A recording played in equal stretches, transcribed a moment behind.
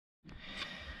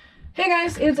Hey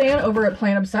guys, it's Ann over at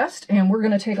Plant Obsessed, and we're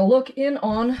going to take a look in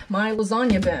on my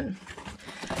lasagna bin.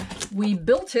 We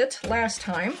built it last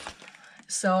time,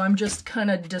 so I'm just kind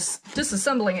of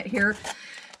disassembling it here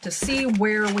to see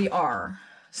where we are.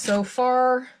 So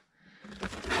far,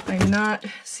 I'm not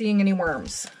seeing any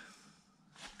worms.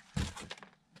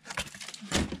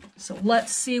 So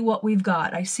let's see what we've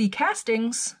got. I see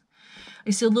castings, I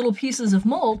see little pieces of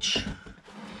mulch,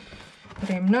 but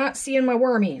I'm not seeing my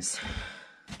wormies.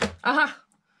 Aha!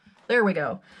 There we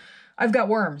go. I've got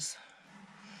worms.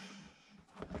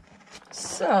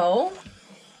 So,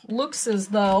 looks as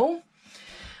though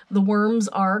the worms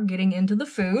are getting into the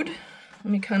food.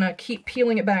 Let me kind of keep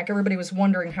peeling it back. Everybody was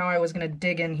wondering how I was going to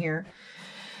dig in here.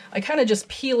 I kind of just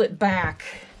peel it back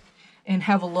and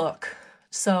have a look.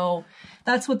 So,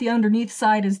 that's what the underneath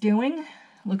side is doing.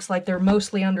 Looks like they're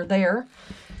mostly under there.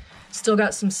 Still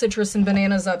got some citrus and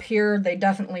bananas up here. They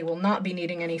definitely will not be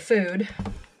needing any food.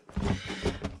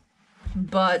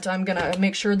 But I'm gonna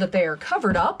make sure that they are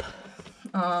covered up.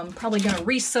 Probably gonna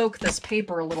re-soak this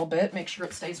paper a little bit, make sure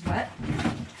it stays wet.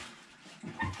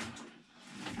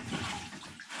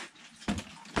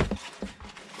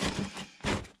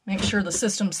 Make sure the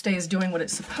system stays doing what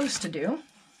it's supposed to do.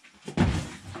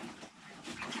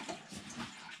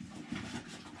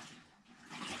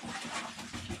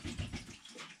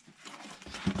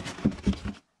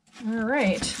 All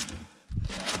right,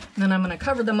 then I'm gonna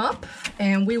cover them up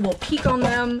and we will peek on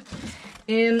them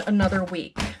in another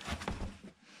week.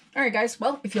 All right, guys,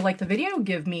 well, if you like the video,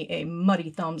 give me a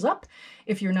muddy thumbs up.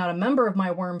 If you're not a member of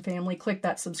my worm family, click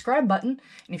that subscribe button.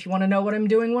 And if you want to know what I'm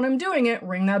doing when I'm doing it,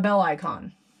 ring that bell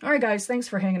icon. All right, guys, thanks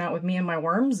for hanging out with me and my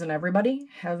worms, and everybody,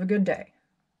 have a good day.